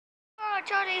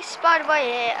Charlie Spiderboy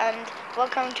here, and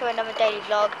welcome to another daily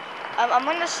vlog. I'm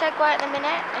on the segway at the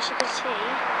minute, as you can see,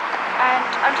 and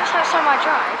I'm just outside my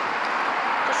drive,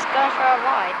 just going for a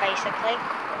ride, basically.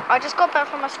 I just got back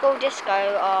from my school disco.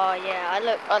 Oh yeah, I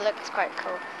look quite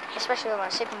cool, especially with my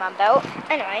Superman belt.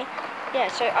 Anyway, yeah,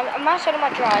 so I'm outside of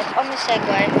my drive on the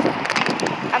segway,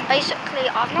 and basically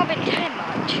I've not been doing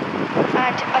much,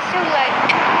 and I feel like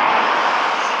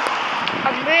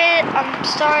I'm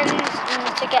starting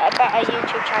to get a better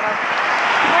YouTube channel.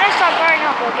 When I start growing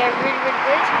up, it'll get really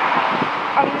good.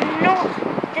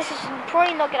 This is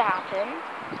probably not going to happen,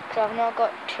 because I've not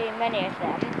got too many of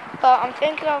them. But I'm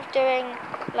thinking of doing,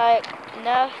 like,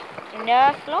 Nerf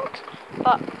vlogs.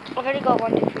 But I've only got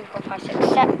 1, 2, 3, 4, 5,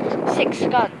 6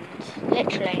 guns.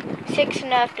 Literally. 6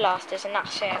 Nerf blasters, and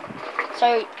that's it.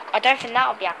 So, I don't think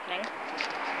that'll be happening.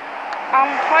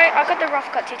 I got the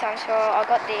rough cut 2 times, so I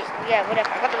got the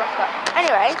rough cut.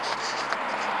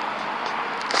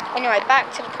 Anyway,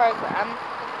 back to the program.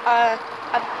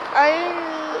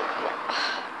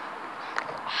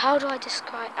 How do I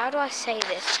say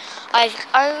this? I've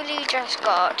only just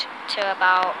got to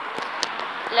about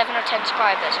 11 or 10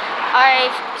 subscribers.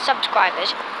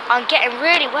 I'm getting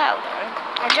really well though.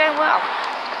 I'm doing well.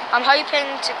 I'm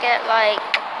hoping to get like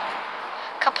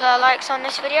a couple of likes on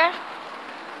this video.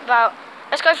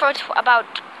 Let's go for about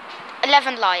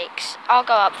 11 likes. I'll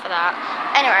go up for that.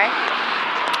 Anyway,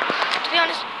 to be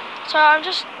honest, so I'm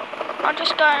just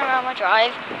going around my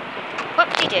drive,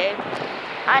 whoop-de-doo,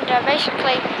 and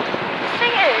basically, the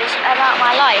thing is about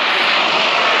my life,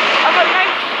 I've got no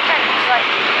friends, like,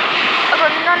 I've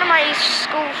got none of my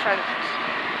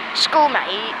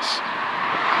schoolmates,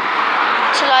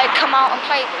 to like come out and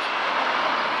play with.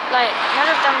 Like,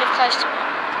 none of them live close to me.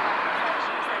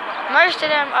 Most of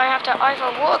them, I have to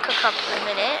either walk a couple of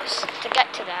minutes to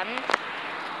get to them,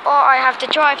 or I have to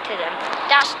drive to them.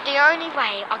 That's the only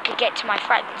way I could get to my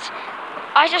friends.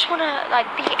 I just want to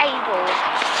like be able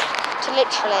to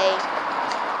literally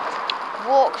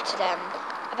walk to them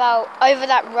over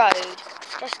that road,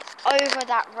 just over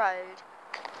that road.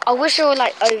 I wish they were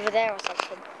like over there or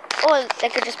something, or they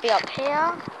could just be up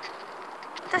here,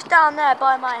 just down there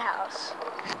by my house.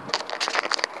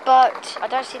 But I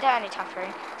don't see that anytime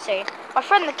soon. My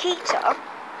friend Nikita,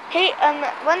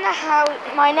 when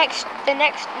my next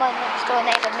door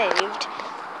neighbour moved,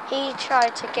 he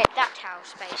tried to get that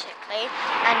house basically,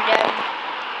 and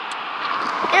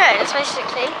yeah, that's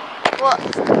basically what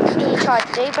he tried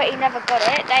to do, but he never got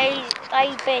it. They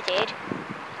bidded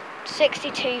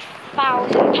 £62,000,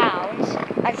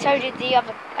 and so did the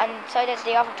other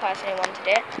person who wanted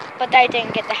it, but they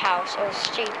didn't get the house. It was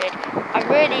stupid. I'm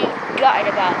really gutted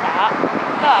about that.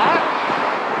 But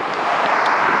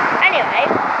anyway,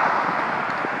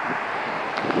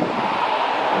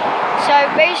 so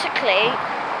basically,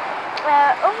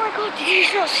 oh my god, did you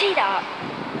not see that?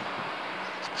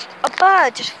 A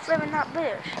bird just flew in that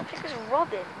bush. I think it was a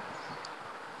robin.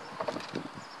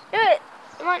 Look,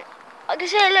 I can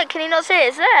see it. Look, can you not see it?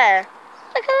 It's there.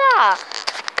 Look at that.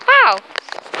 Wow.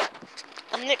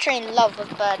 I'm literally in love with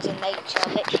birds and nature.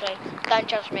 Literally, don't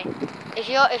judge me. If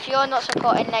you're not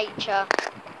supporting nature,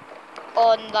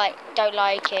 or like don't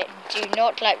like it, do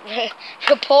not like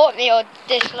report me or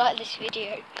dislike this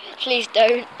video. Please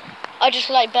don't. I just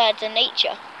like birds and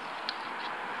nature.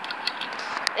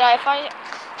 Yeah,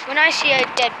 when I see a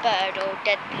dead bird or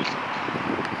dead beast,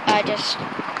 I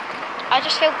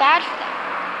just feel bad for them.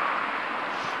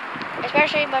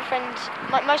 Especially my friends,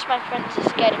 most of my friends are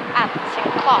scared of ants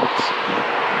and cats.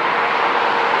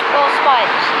 Or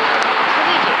spiders. What do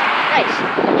we do? Nice.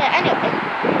 Yeah, anyway.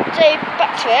 So,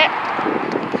 back to it.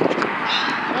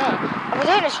 Yeah. I've been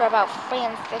doing this for about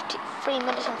 3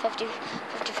 minutes and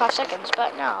 55 seconds,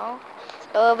 but now,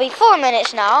 it will be 4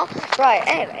 minutes now. Right,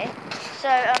 anyway. So,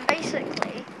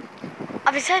 basically,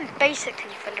 I've been saying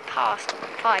basically for the past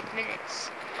 5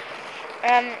 minutes.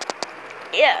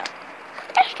 Yeah.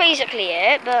 That's basically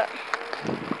it, but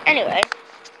anyway,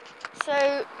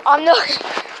 so I'm a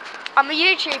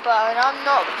YouTuber and I'm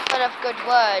not full of good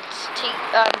words to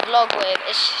vlog with.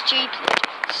 It's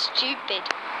stupid.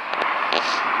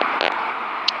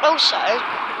 Also,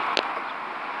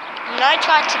 when I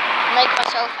tried to make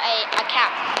myself a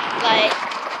account, like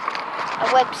a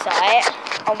website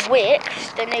on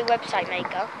Wix, the new website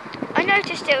maker, I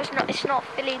noticed it's not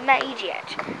fully made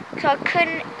yet, so I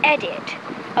couldn't edit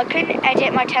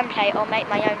my template or make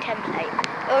my own template.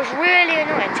 It was really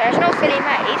annoying, so it's not fully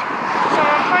made, so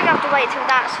I'm going to have to wait till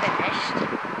that's finished,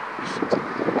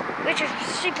 which is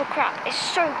super crap. It's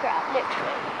so crap,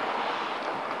 literally.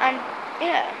 And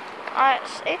yeah,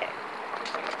 that's it.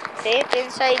 See, it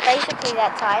didn't say basically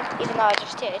that time, even though I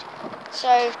just did.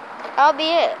 So, that'll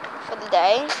be it for the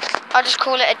day. I'll just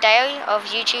call it a day of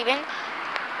YouTubing.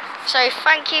 So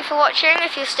thank you for watching,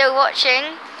 if you're still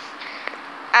watching.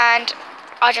 And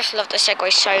I just love the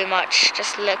Segway so much.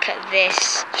 Just look at this.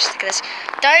 Just look at this.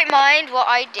 Don't mind what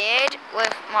I did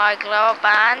with my glow up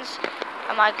bands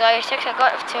and my glow sticks.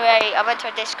 I went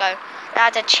to a disco. I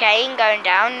had a chain going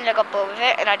down and I got bored with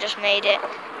it, and I just made it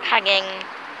hanging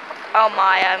on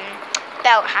my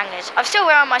belt hangers. I'm still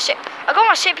wearing I got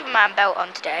my Superman belt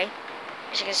on today,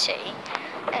 as you can see.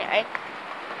 Anyway,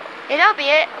 that'll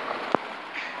be it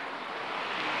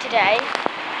today.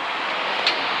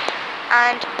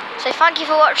 And so thank you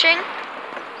for watching.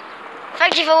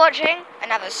 Thank you for watching,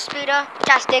 and have a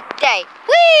spooder-tastic day.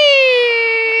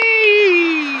 Whee!